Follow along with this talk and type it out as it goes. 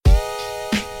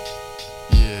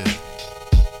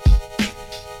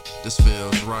This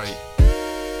feels right.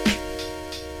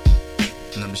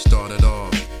 Let me start it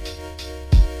off.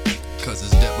 Cause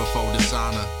it's death before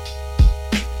dishonor.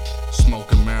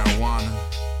 Smoking marijuana.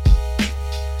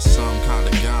 Some kind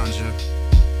of ganja.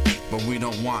 But we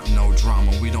don't want no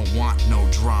drama, we don't want no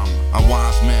drama. A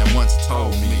wise man once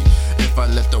told me, if I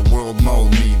let the world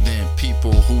mold me, then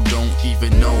people who don't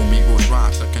even know me will try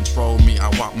to control me. I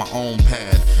walk my own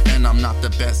path, and I'm not the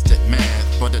best at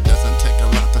math, but it doesn't take a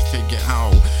lot to figure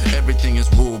out. Everything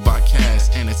is ruled by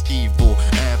caste, and it's evil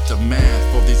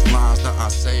aftermath for these lives that I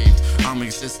saved. I'm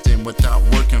existing without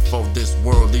working for this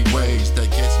worldly wage that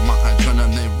gets my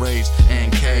adrenaline raised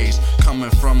and caged.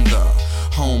 Coming from the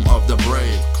home of the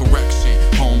brave, correction,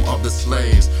 home of the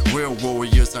slaves. Real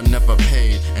warriors are never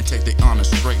paid and take the honor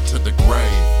straight to the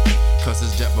grave. Cause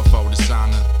it's death before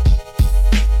dishonor.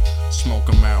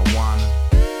 Smoking marijuana.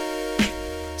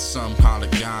 Some call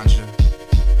it ganja.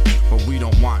 But we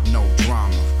don't want no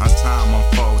drama. As time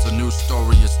unfolds, a new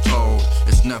story is told.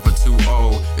 It's never too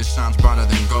old. It shines brighter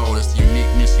than gold. It's the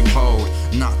uniqueness you hold,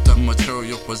 not the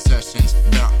material possessions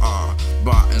that are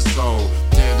bought and sold.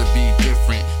 Dare to be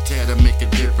different, dare to make a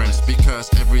difference, because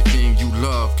everything you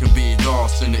love can be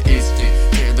lost in an instant.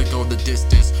 Dare to go the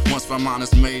distance. Once my mind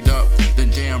is made up, then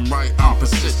damn right I'm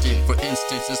persistent. For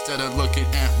instance, instead of looking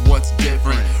at what's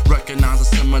different, recognize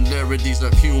the similarities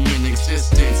of human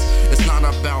existence. It's not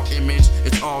about image,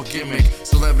 it's all gimmick.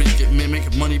 Celebrities get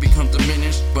mimicked, money becomes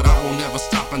diminished, but I will never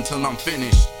stop until I'm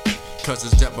finished. Cause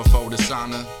it's death before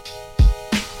dishonor.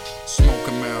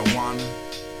 Smoking marijuana.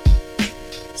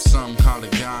 Some call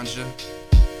it ganja.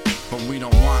 But we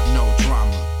don't want no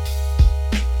drama.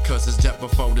 Cause it's death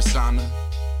before dishonor.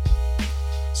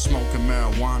 Smoking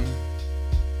marijuana.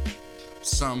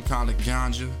 Some call it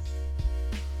ganja.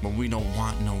 But we don't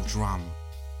want no drama.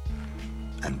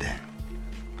 And then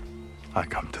I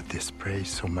come to this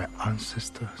place of my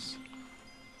ancestors,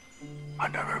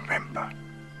 and I remember,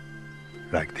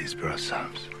 like these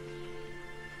blossoms,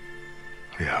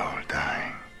 we are all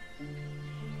dying.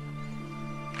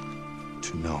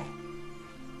 To know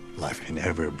life in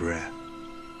every breath,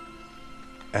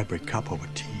 every cup of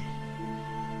tea,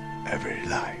 every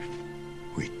life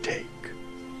we take,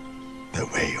 the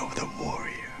way of the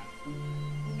warrior.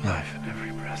 Life in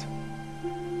every breath.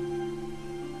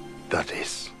 That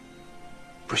is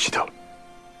Bushido.